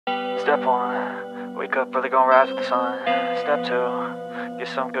Step 1, wake up, brother, gonna rise with the sun. Step 2, get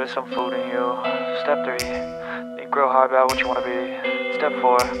some good, some food in you. Step 3, think real hard about what you wanna be. Step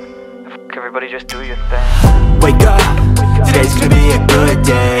 4, fuck everybody, just do your thing. Wake up, today's gonna be a good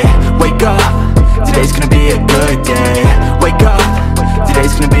day. Wake up, today's gonna be a good day. Wake up,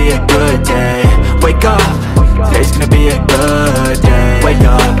 today's gonna be a good day. Wake up, today's gonna be a good day. Wake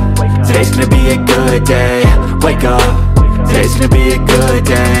up, today's gonna be a good day. Wake up, today's gonna be a good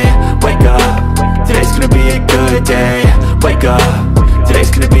day. Wake up, today's gonna be a good day. Wake up,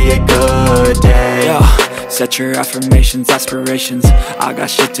 today's gonna be a good day. Yo, set your affirmations, aspirations. I got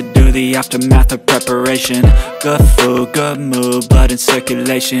shit to do, the aftermath of preparation. Good food, good mood, blood in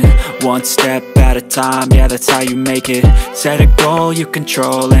circulation. One step at a time, yeah, that's how you make it. Set a goal you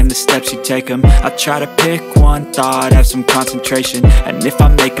control and the steps you take them. I try to pick one thought, have some concentration. And if I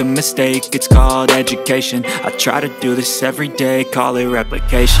make a mistake, it's called education. I try to do this every day, call it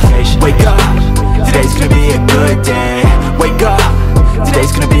replication. Wake up, today's gonna be a good day. Wake up,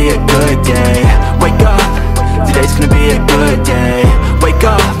 today's gonna be a good day. Wake up, today's gonna be a good day. Wake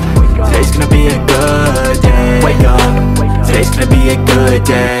up, today's gonna be a good day. Wake up, today's gonna be a good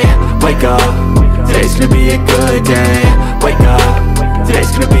day. Wake up, today's gonna be a good day. Wake up,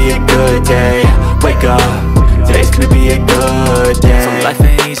 today's gonna be a good day. Wake up, today's gonna be a good day. So life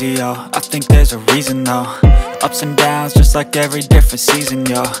ain't easy, yo, I think there's a reason though. Ups and downs, just like every different season,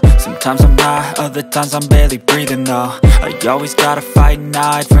 yo. Sometimes I'm high, other times I'm barely breathing, though. I always gotta fight and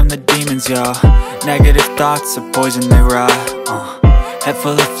hide from the demons, yo. Negative thoughts are poison, they rot. Head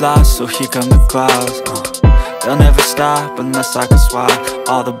full of flies, so here come the clouds. They'll never stop unless I can swap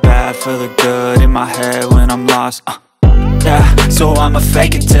all the bad for the good in my head when I'm lost. Yeah, so I'ma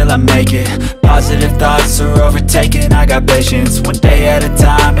fake it till I make it. Positive thoughts are overtaken, I got patience. One day at a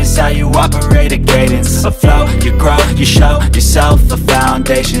time is how you operate a cadence. A flow, you grow, you show yourself a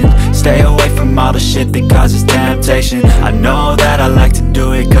foundation. Stay away from all the shit that causes temptation. I know that I like to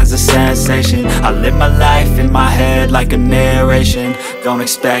do it cause it's sensation. I live my life in my head like a narration. Don't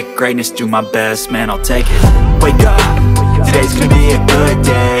expect greatness, do my best, man, I'll take it. Wake up, today's gonna be a good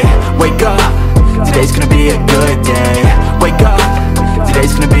day. Wake up, today's gonna be a good day.